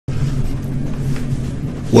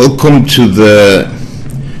Welcome to the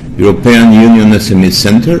European Union SME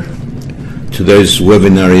Center. Today's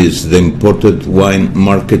webinar is the imported wine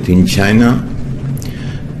market in China.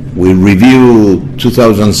 We review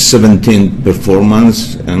 2017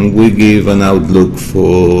 performance and we give an outlook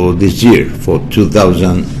for this year, for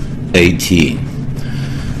 2018.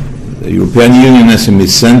 The European Union SME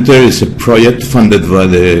Center is a project funded by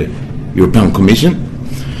the European Commission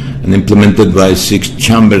and implemented by 6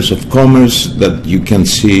 chambers of commerce that you can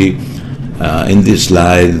see in this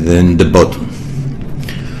slide in the bottom.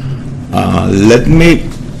 Let me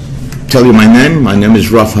tell you my name. My name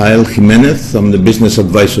is Rafael Jimenez. I'm the business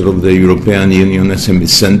advisor of the European Union SME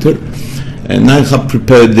Center, and I have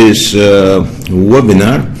prepared this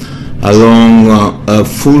webinar along a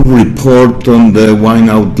full report on the wine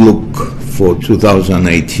outlook for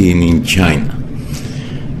 2018 in China.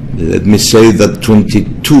 Let me say that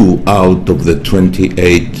 22 out of the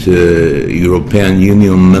 28 European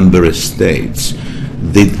Union member states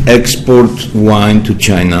did export wine to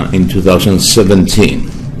China in 2017.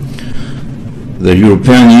 The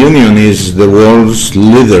European Union is the world's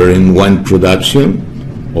leader in wine production.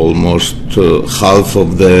 Almost half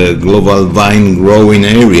of the global vine growing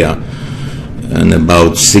area and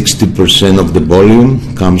about 60% of the volume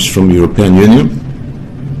comes from European Union.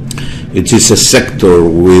 It is a sector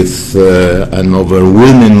with an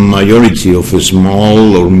overwhelming majority of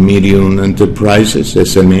small or medium enterprises,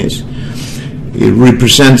 SMEs. It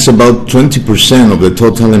represents about 20% of the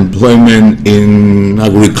total employment in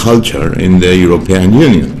agriculture in the European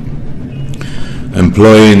Union,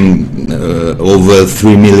 employing over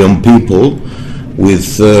 3 million people,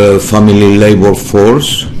 with family labor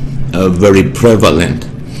force very prevalent.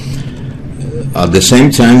 At the same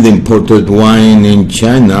time, the imported wine in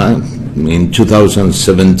China in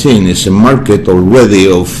 2017 is a market already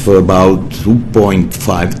of about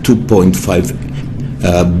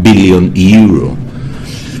 2.5 billion euro.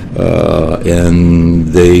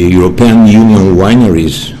 And the European Union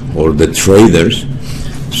wineries, or the traders,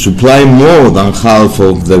 supply more than half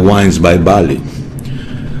of the wines by value.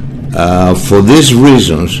 For these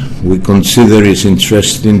reasons, we consider it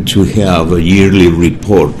interesting to have a yearly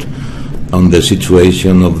report on the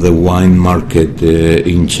situation of the wine market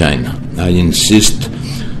in China. I insist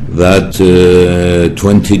that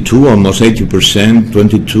 22, almost 80%,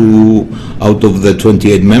 22 out of the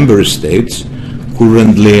 28 member states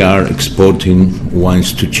currently are exporting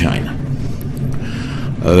wines to China.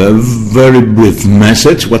 A very brief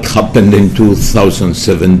message, what happened in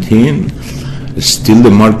 2017. Still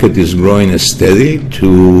the market is growing steady,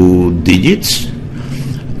 2 digits.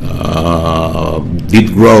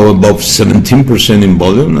 Did grow above 17% in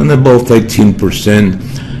volume and above 18%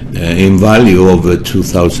 in value over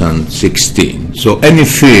 2016. So any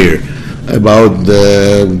fear about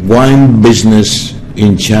the wine business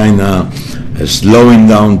in China slowing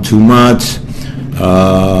down too much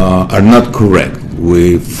are not correct.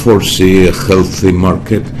 We foresee a healthy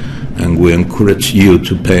market, and we encourage you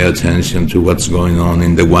to pay attention to what's going on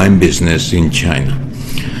in the wine business in China.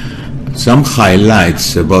 Some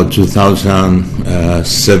highlights about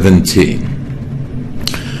 2017.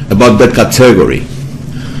 About the category.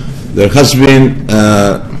 There has been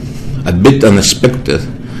a bit unexpected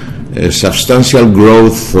substantial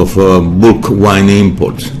growth of bulk wine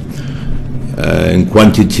imports. In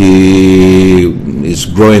quantity is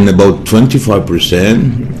growing about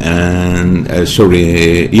 25%, and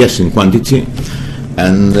in quantity,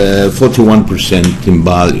 and 41% in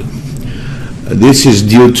value. This is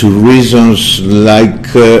due to reasons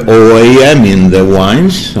like OEM in the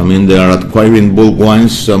wines. I mean, they are acquiring bulk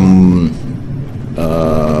wines, some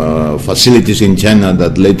facilities in China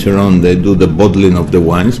that later on they do the bottling of the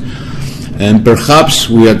wines. And perhaps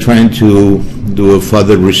we are trying to do a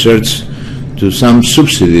further research to some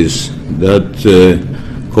subsidies that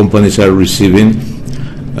companies are receiving,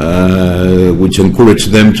 which encourage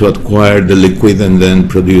them to acquire the liquid and then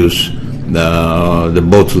produce the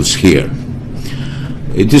bottles here.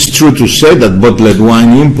 It is true to say that bottled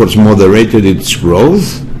wine imports moderated its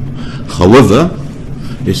growth. However,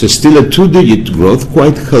 it's still a 2-digit growth,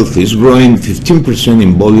 quite healthy. It's growing 15%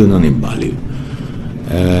 in volume and in value.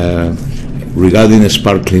 Regarding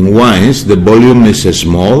sparkling wines, the volume is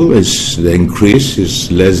small. The increase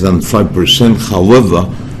is less than 5%. However,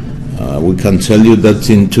 we can tell you that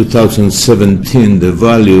in 2017 the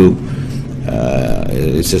value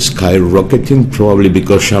is skyrocketing, probably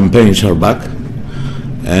because champagnes are back,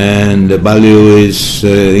 and the value is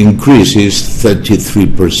increase is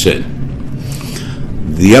 33%.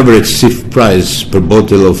 The average CIF price per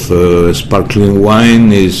bottle of sparkling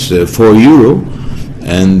wine is €4,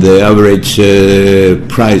 and the average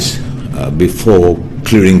price before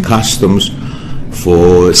clearing customs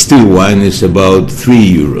for still wine is about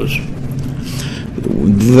 €3.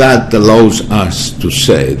 That allows us to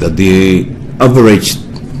say that the average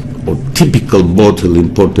or typical bottle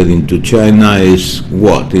imported into China is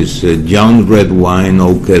what? Is a young red wine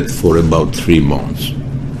oaked for about 3 months.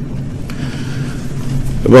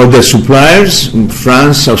 About the suppliers,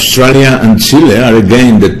 France, Australia and Chile are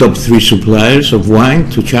again the top 3 suppliers of wine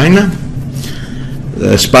to China.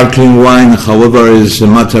 Sparkling wine, however, is a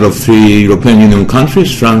matter of 3 European Union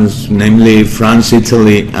countries, namely France,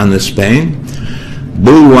 Italy and Spain.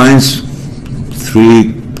 Bull wines,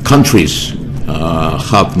 3 countries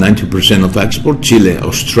have 90% of export, Chile,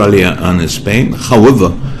 Australia and Spain. However,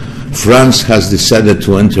 France has decided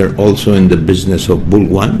to enter also in the business of bull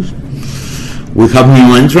wines. We have new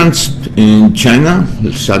entrants in China,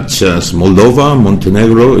 such as Moldova,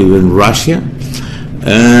 Montenegro, even Russia.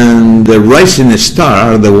 And the rising star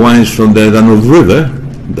are the wines from the Danube River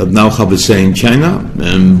that now have a say in China,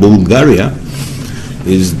 and Bulgaria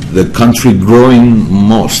is the country growing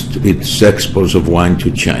most its exports of wine to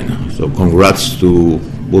China. So congrats to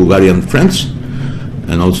Bulgarian friends,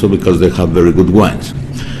 and also because they have very good wines.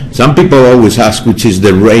 Some people always ask which is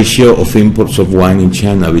the ratio of imports of wine in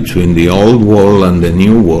China between the old world and the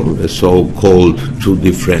new world, the so-called 2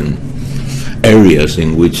 different areas in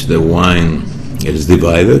which the wine is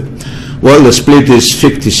divided. Well, the split is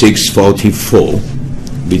 56-44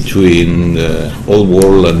 between old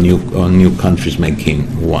world and new countries making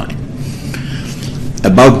wine.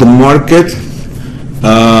 About the market,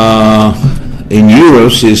 in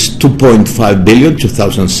euros is 2.5 billion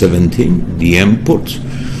 2017, the imports.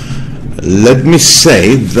 Let me say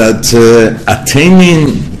that attaining,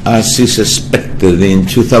 as is expected in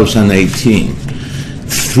 2018,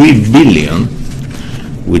 3 billion,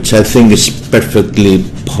 which I think is perfectly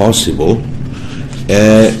possible,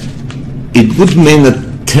 it would mean a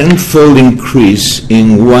 10-fold increase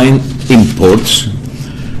in wine imports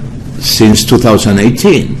since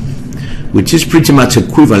 2018, which is pretty much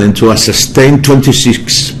equivalent to a sustained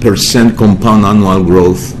 26% compound annual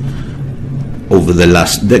growth over the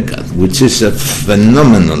last decade, which is a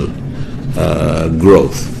phenomenal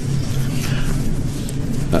growth.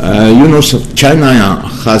 China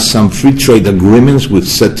has some free trade agreements with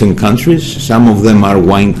certain countries. Some of them are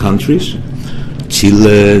wine countries: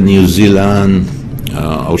 Chile, New Zealand,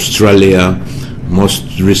 Australia, most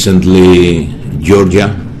recently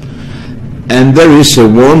Georgia. And there is a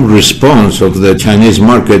warm response of the Chinese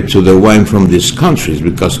market to the wine from these countries,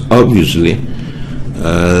 because obviously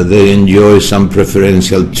they enjoy some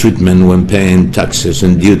preferential treatment when paying taxes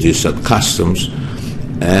and duties at customs,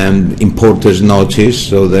 and importers notice,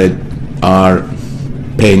 so they are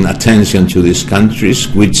paying attention to these countries,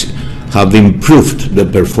 which have improved the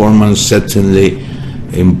performance, certainly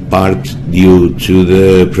in part due to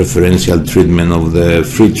the preferential treatment of the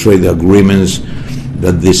free trade agreements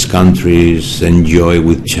that these countries enjoy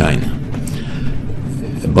with China.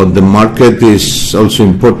 But the market is also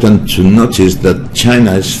important to notice that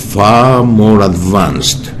China is far more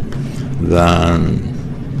advanced than,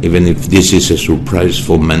 even if this is a surprise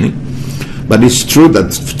for many, but it's true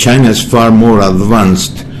that China is far more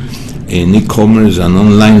advanced in e-commerce and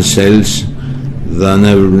online sales than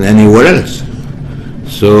anywhere else.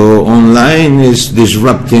 So online is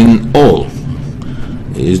disrupting all.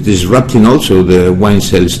 It's disrupting also the wine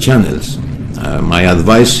sales channels. My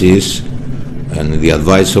advice is, and the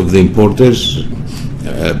advice of the importers,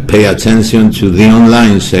 pay attention to the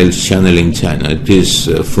online sales channel in China. It is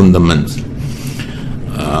fundamental.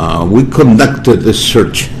 We conducted a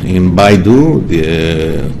search in Baidu,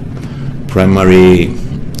 the primary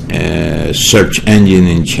search engine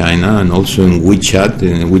in China, and also in WeChat,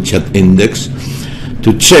 in the WeChat index,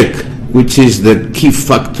 to check which is the key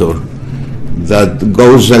factor that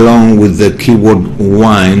goes along with the keyword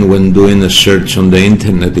wine when doing a search on the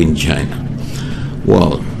internet in China.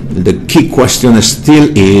 Well, the key question still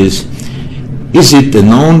is it a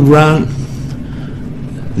known brand?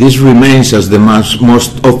 This remains as the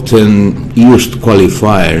most often used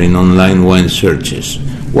qualifier in online wine searches.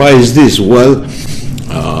 Why is this? Well,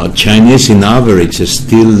 Chinese in average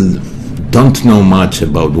still don't know much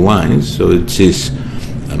about wines, so it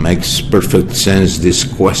makes perfect sense, this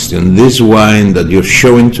question. This wine that you're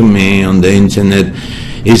showing to me on the internet,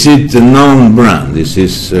 is it a known brand? This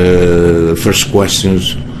is the first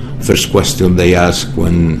question they ask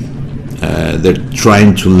when they're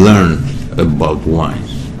trying to learn about wines.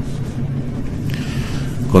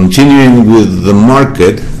 Continuing with the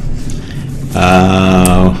market,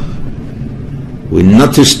 we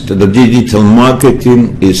noticed that the digital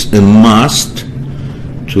marketing is a must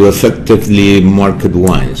to effectively market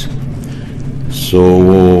wines.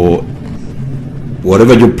 So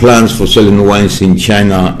whatever your plans for selling wines in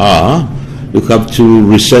China are, you have to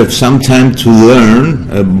reserve some time to learn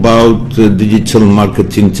about digital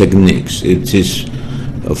marketing techniques. It is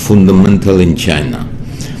fundamental in China.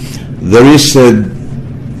 There is a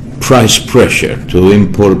price pressure to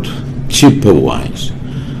import cheaper wines.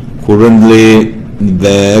 Currently,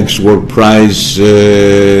 the export price,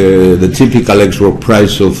 the typical export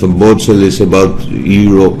price of a bottle is about 3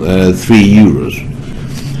 euros.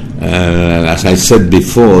 As I said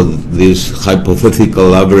before, this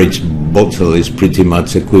hypothetical average bottle is pretty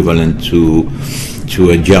much equivalent to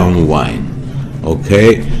a young wine.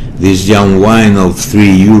 Okay, this young wine of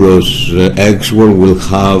 3 euros export will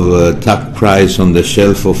have a tag price on the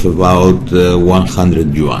shelf of about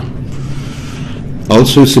 100 yuan.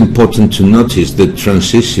 Also, it's important to notice the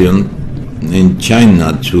transition in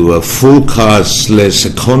China to a full cashless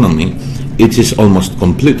economy. It is almost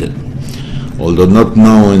completed. Although not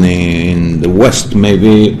known in the West,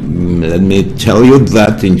 maybe, let me tell you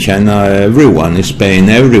that in China everyone is paying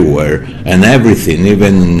everywhere and everything,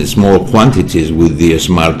 even in small quantities with the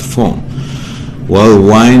smartphone. Well,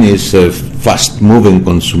 wine is a fast-moving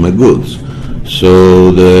consumer goods,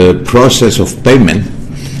 so the process of payment,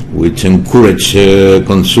 which encourage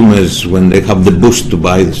consumers when they have the boost to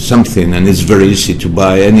buy something, and it's very easy to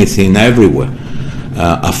buy anything everywhere,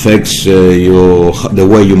 affects the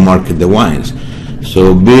way you market the wines.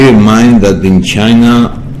 So bear in mind that in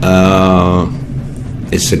China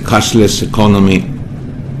it's a cashless economy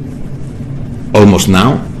almost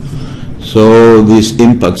now, so this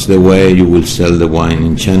impacts the way you will sell the wine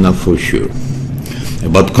in China for sure.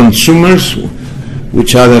 About consumers,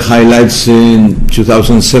 which are the highlights in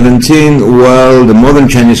 2017? Well, the modern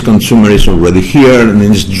Chinese consumer is already here and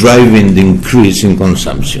is driving the increase in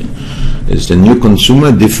consumption. It's a new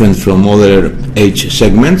consumer, different from other age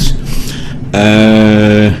segments,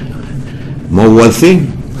 more wealthy,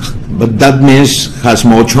 but that means has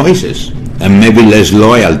more choices and maybe less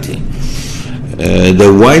loyalty.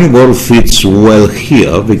 The wine world fits well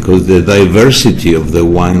here because the diversity of the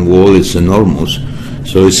wine world is enormous.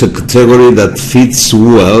 So it's a category that fits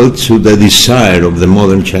well to the desire of the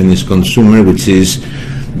modern Chinese consumer, which is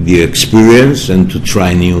the experience and to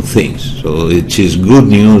try new things. So it is good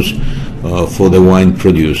news for the wine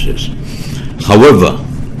producers. However,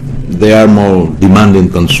 they are more demanding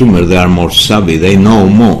consumers, they are more savvy, they know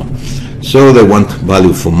more. So they want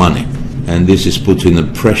value for money. And this is putting a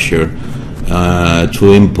pressure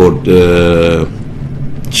to import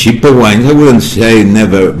cheaper wines. I wouldn't say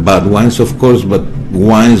never bad wines, of course, but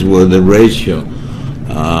wines where the ratio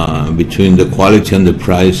between the quality and the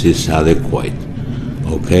price is adequate.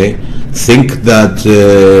 Okay, think that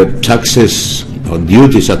taxes or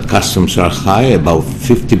duties at customs are high, about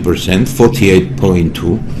 50%,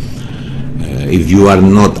 48.2, if you are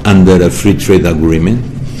not under a free trade agreement.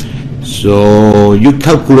 So you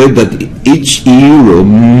calculate that each euro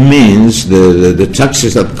means the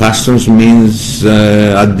taxes at customs means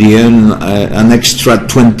at the end an extra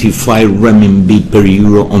 25 renminbi per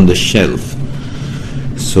euro on the shelf.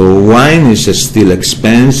 So wine is still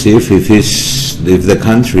expensive if the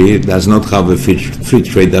country does not have a free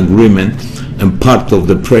trade agreement, and part of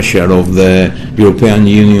the pressure of the European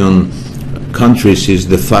Union countries is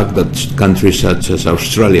the fact that countries such as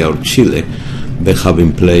Australia or Chile, they have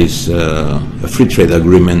in place a free trade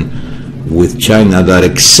agreement with China that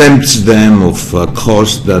exempts them of a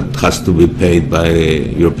cost that has to be paid by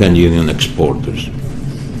European Union exporters.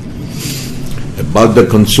 About the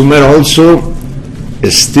consumer also,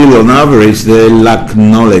 still on average they lack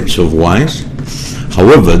knowledge of wines.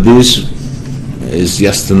 However, this is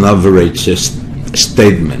just an average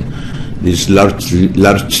statement. This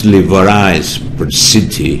largely varies per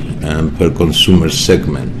city and per consumer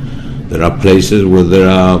segment. There are places where there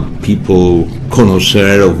are people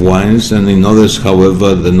connoisseurs of wines, and in others,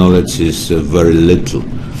 however, the knowledge is very little.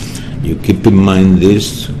 You keep in mind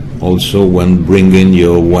this also when bringing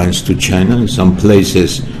your wines to China. In some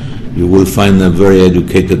places you will find a very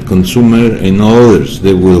educated consumer, in others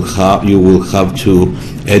you will have to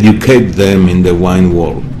educate them in the wine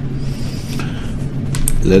world.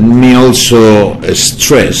 Let me also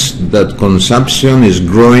stress that consumption is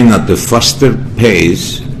growing at a faster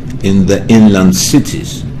pace in the inland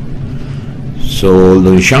cities. So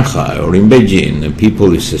although in Shanghai or in Beijing the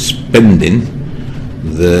people is spending,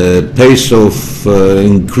 the pace of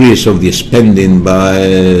increase of the spending by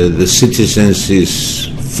the citizens is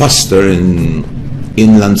faster in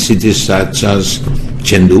inland cities such as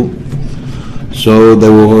Chengdu. So the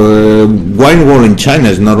wine world in China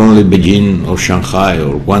is not only Beijing or Shanghai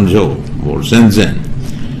or Guangzhou or Shenzhen.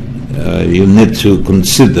 You need to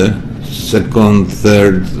consider second,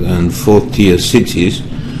 third, and fourth tier cities,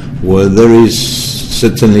 where there is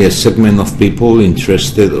certainly a segment of people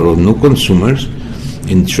interested, or new consumers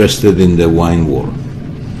interested in the wine world.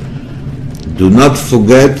 Do not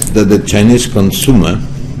forget that the Chinese consumer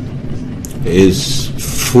is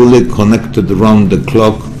fully connected around the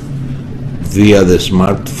clock via the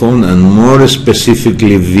smartphone, and more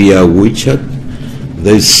specifically via WeChat.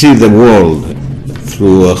 They see the world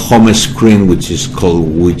through a home screen which is called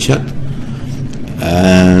WeChat,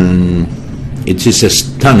 and it is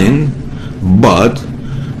stunning, but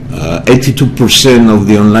 82% of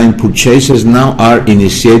the online purchases now are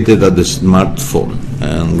initiated at the smartphone,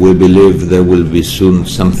 and we believe there will be soon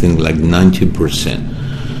something like 90%.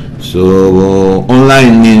 So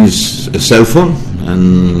online means a cell phone,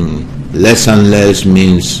 and less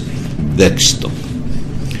means desktop.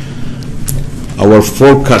 Our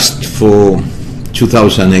forecast for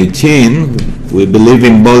 2018, we believe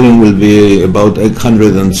in volume will be about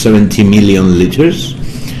 870 million liters,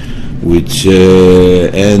 which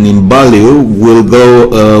and in value will go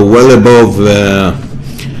well above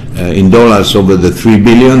in dollars over the 3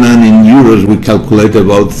 billion, and in euros we calculate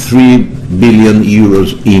about 3 billion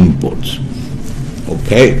euros imports.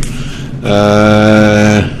 Okay.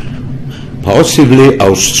 Possibly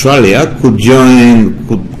Australia could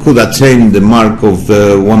attain the mark of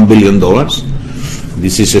 $1 billion.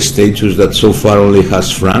 This is a status that so far only has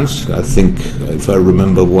France. I think, if I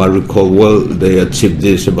recall well, they achieved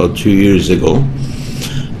this about 2 years ago.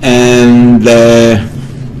 And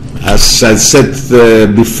as I said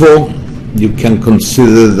before, you can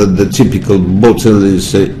consider that the typical bottle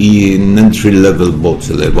is an entry-level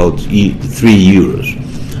bottle, about 3 euros.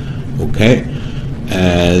 Okay.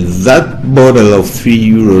 That bottle of 3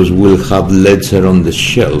 euros will have later on the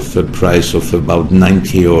shelf a price of about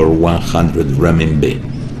 90 or 100 renminbi.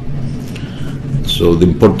 So the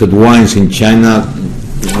imported wines in China,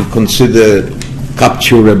 we consider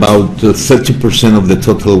capture about 30% of the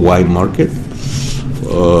total wine market,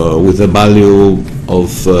 with a value of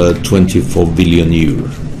 24 billion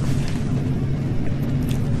euros.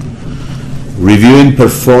 Reviewing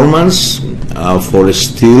performance for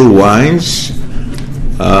still wines.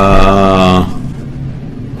 5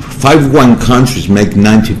 wine countries make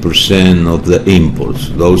 90% of the imports.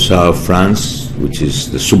 Those are France, which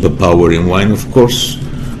is the superpower in wine, of course,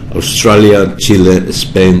 Australia, Chile,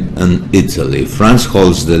 Spain, and Italy. France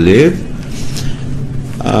holds the lead.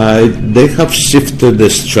 They have shifted the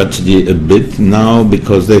strategy a bit now,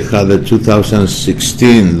 because they had a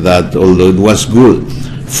 2016 that, although it was good,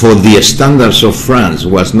 for the standards of France,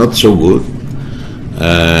 was not so good.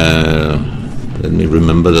 Let me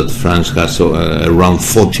remember that France has around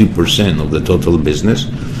 40% of the total business.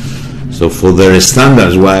 So for their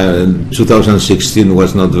standards, 2016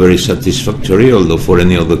 was not very satisfactory, although for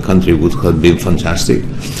any other country would have been fantastic.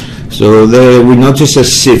 So we notice a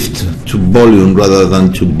shift to volume rather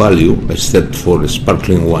than to value, except for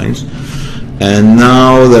sparkling wines. And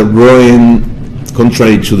now they're growing,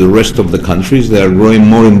 contrary to the rest of the countries, they are growing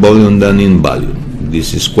more in volume than in value.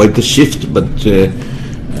 This is quite a shift, but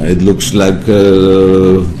it looks like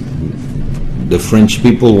the French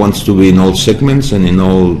people wants to be in all segments and in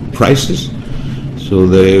all prices. So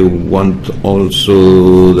they want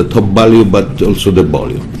also the top value, but also the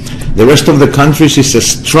volume. The rest of the countries is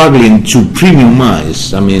struggling to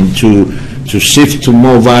premiumize, to shift to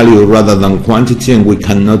more value rather than quantity, and we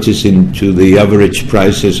can notice into the average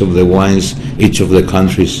prices of the wines each of the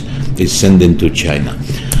countries is sending to China.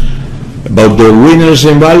 About the winners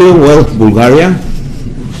in value, well, Bulgaria,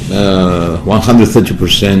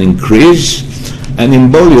 130% increase, and in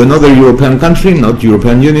volume another European country, not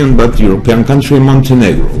European Union, but European country,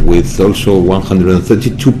 Montenegro, with also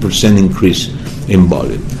 132% increase in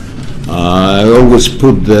volume. I always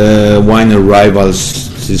put the wine arrivals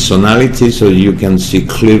seasonality, so you can see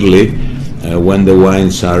clearly when the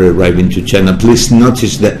wines are arriving to China. Please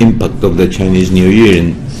notice the impact of the Chinese New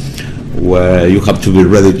Year, where you have to be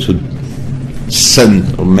ready to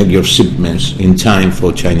send or make your shipments in time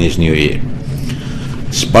for Chinese New Year.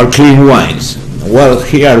 Sparkling wines. Well,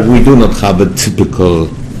 here we do not have a typical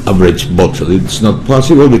average bottle. It's not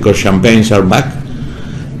possible because champagnes are back,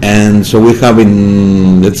 and so we have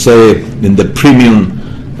in, let's say, in the premium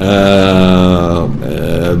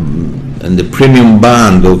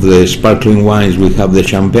band of the sparkling wines, we have the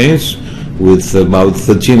champagnes with about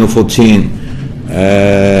 13 or 14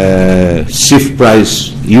 CIF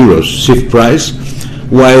price,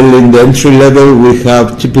 while in the entry level we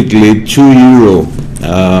have typically €2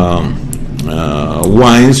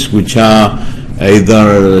 wines, which are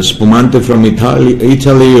either Spumante from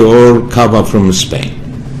Italy or Cava from Spain.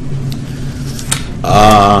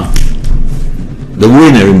 The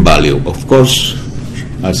winner in value, of course,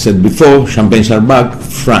 I said before, champagnes are back.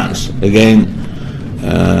 France, again,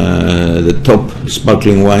 the top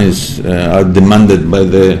sparkling wines are demanded by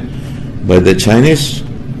the Chinese.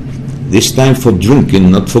 This time for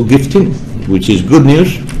drinking, not for gifting, which is good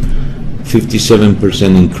news.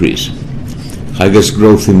 57% increase. Highest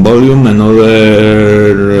growth in volume.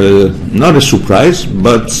 Another, not a surprise,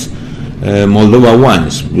 but Moldova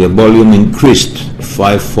wines. The volume increased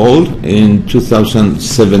fivefold in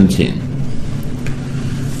 2017.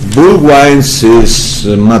 Bull wines is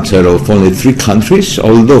a matter of only 3 countries,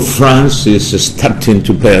 although France is starting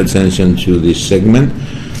to pay attention to this segment.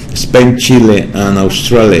 Spain, Chile, and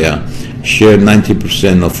Australia share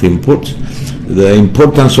 90% of imports. The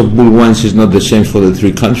importance of bull wines is not the same for the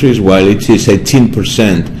 3 countries. While it is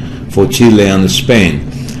 18% for Chile and Spain,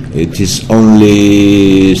 it is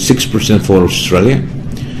only 6% for Australia.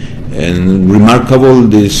 And remarkable,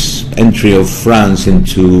 this entry of France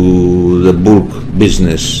into the bulk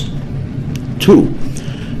business too.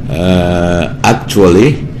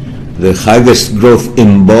 Actually, the highest growth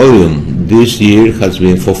in volume this year has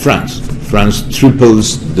been for France. France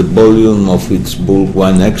triples the volume of its bulk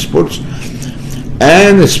wine exports,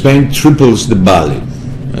 and Spain triples the value.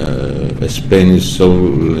 Spain is so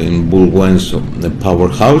in bulk wines a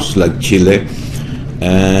powerhouse like Chile,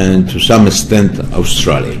 and to some extent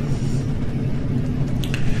Australia.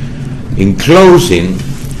 In closing,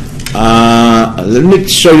 let me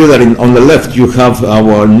show you that on the left you have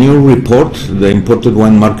our new report, the Imported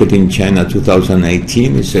Wine Market in China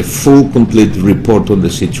 2018. It's a full, complete report on the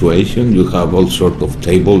situation. You have all sorts of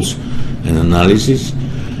tables and analysis.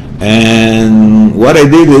 And what I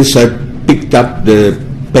did is I picked up the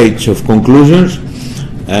page of conclusions,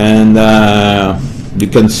 and you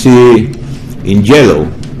can see in yellow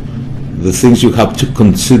the things you have to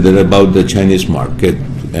consider about the Chinese market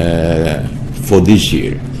for this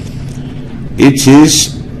year. It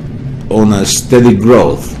is on a steady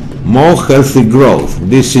growth, more healthy growth.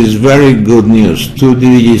 This is very good news,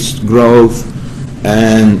 2-digit growth,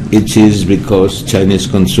 and it is because Chinese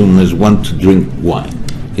consumers want to drink wine.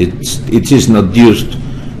 It is not used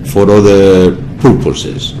for other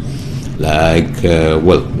purposes, like,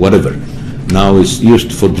 well, whatever. Now it's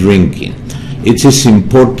used for drinking. It is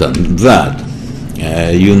important that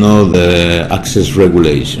you know the access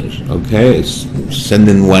regulations, okay? It's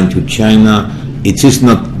sending wine to China, it is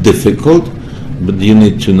not difficult, but you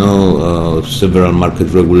need to know several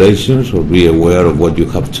market regulations or be aware of what you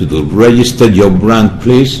have to do. Register your brand,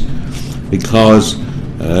 please, because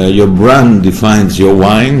your brand defines your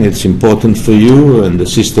wine. It's important for you, and the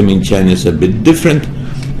system in China is a bit different.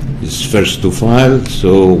 It's first to file,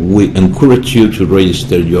 so we encourage you to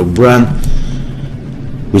register your brand.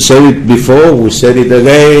 We said it before, we said it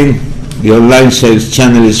again, the online sales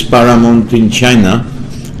channel is paramount in China.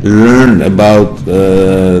 Learn about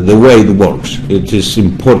the way it works. It is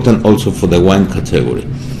important also for the wine category.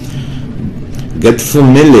 Get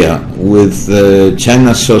familiar with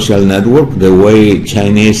China's social network, the way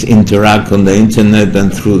Chinese interact on the internet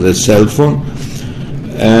and through the cell phone.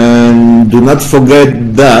 And do not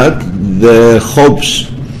forget that the hopes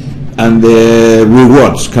and the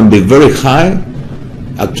rewards can be very high.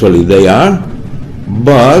 Actually, they are,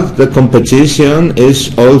 but the competition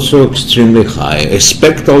is also extremely high.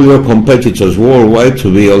 Expect all your competitors worldwide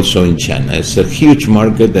to be also in China. It's a huge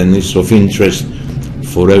market and it's of interest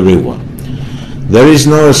for everyone. There is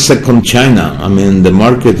no second China. I mean, the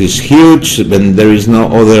market is huge, and there is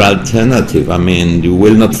no other alternative. I mean, you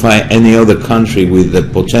will not find any other country with the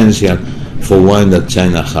potential for wine that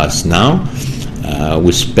China has now. We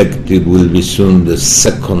expect it will be soon the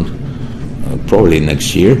second, probably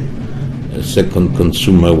next year, second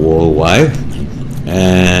consumer worldwide.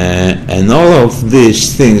 And all of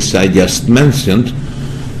these things I just mentioned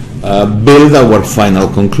build our final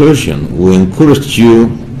conclusion. We encourage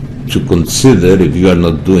you to consider, if you are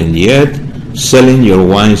not doing yet, selling your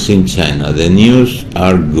wines in China. The news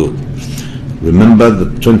are good. Remember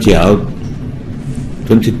that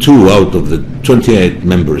 22 out of the 28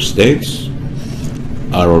 member states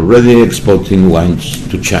are already exporting wines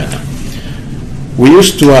to China. We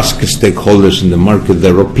used to ask stakeholders in the market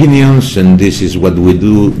their opinions, and this is what we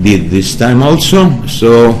did this time also.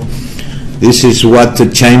 So this is what the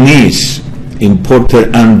Chinese importer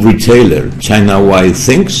and retailer China-wide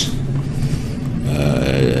thinks.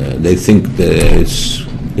 They think that it's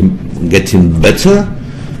getting better.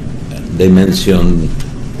 They mention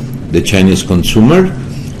the Chinese consumer,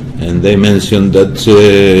 and they mention that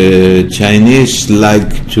Chinese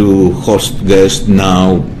like to host guests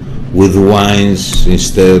now with wines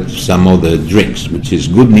instead of some other drinks, which is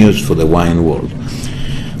good news for the wine world.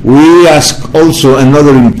 We ask also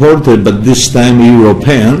another importer, but this time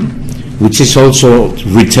European, which is also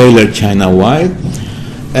retailer China-wide,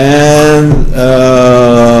 and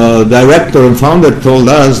director and founder told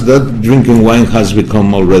us that drinking wine has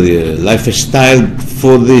become already a lifestyle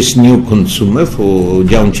for this new consumer, for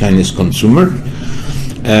young Chinese consumer.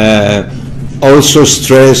 Also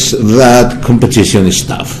stress that competition is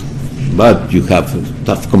tough, but you have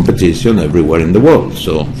tough competition everywhere in the world,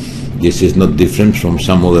 so this is not different from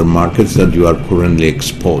some other markets that you are currently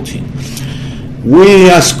exporting. We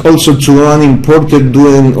ask also to an importer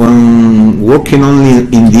working only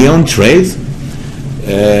in the on-trade,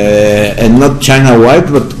 and not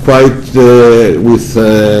China-wide, but quite with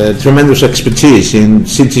tremendous expertise in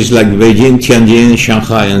cities like Beijing, Tianjin,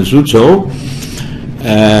 Shanghai, and Suzhou.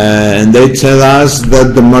 And they tell us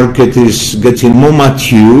that the market is getting more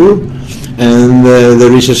mature, and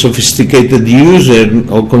there is a sophisticated user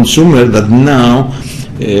or consumer that now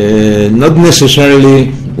not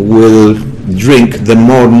necessarily will drink the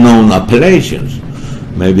more known appellations.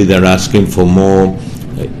 Maybe they're asking for more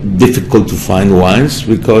difficult to find wines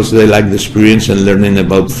because they like the experience and learning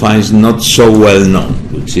about wines not so well known,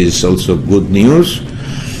 which is also good news.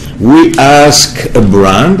 We ask a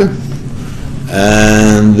brand,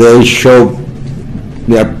 and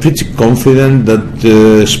they are pretty confident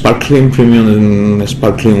that sparkling premium and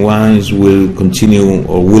sparkling wines will continue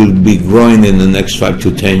or will be growing in the next 5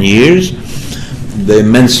 to 10 years. They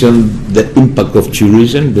mentioned the impact of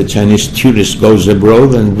tourism. The Chinese tourist goes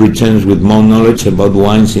abroad and returns with more knowledge about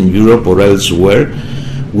wines in Europe or elsewhere,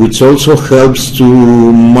 which also helps to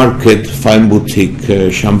market fine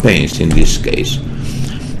boutique champagnes in this case.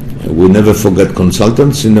 We never forget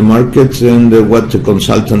consultants in the market, and what the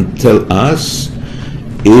consultant tell us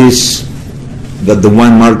is that the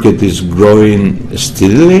wine market is growing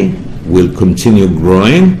steadily, will continue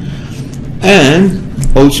growing, and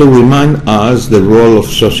also remind us the role of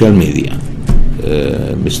social media.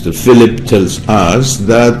 Mr. Philip tells us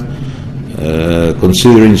that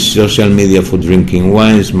considering social media for drinking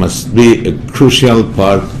wines must be a crucial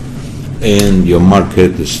part in your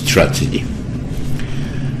market strategy.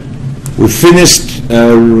 We finished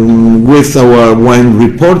with our wine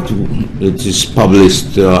report. It is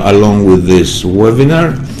published along with this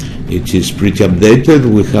webinar. It is pretty updated.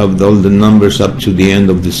 We have all the numbers up to the end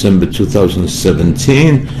of December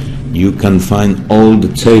 2017. You can find all the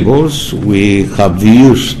tables. We have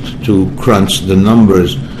used to crunch the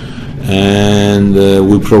numbers, and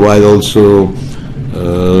we provide also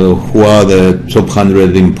who are the top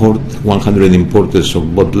 100 importers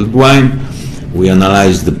of bottled wine. We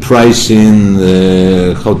analyze the pricing,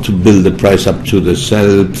 how to build the price up to the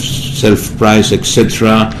self price,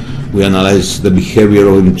 etc. We analyze the behavior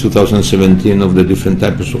in 2017 of the different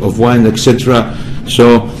types of wine, etc.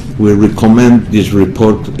 So we recommend this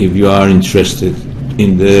report if you are interested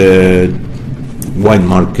in the wine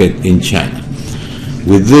market in China.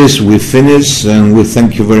 With this, we finish, and we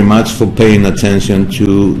thank you very much for paying attention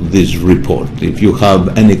to this report. If you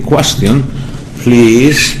have any question,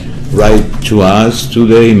 please write to us to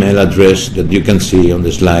the email address that you can see on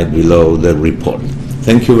the slide below the report.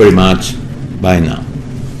 Thank you very much. Bye now.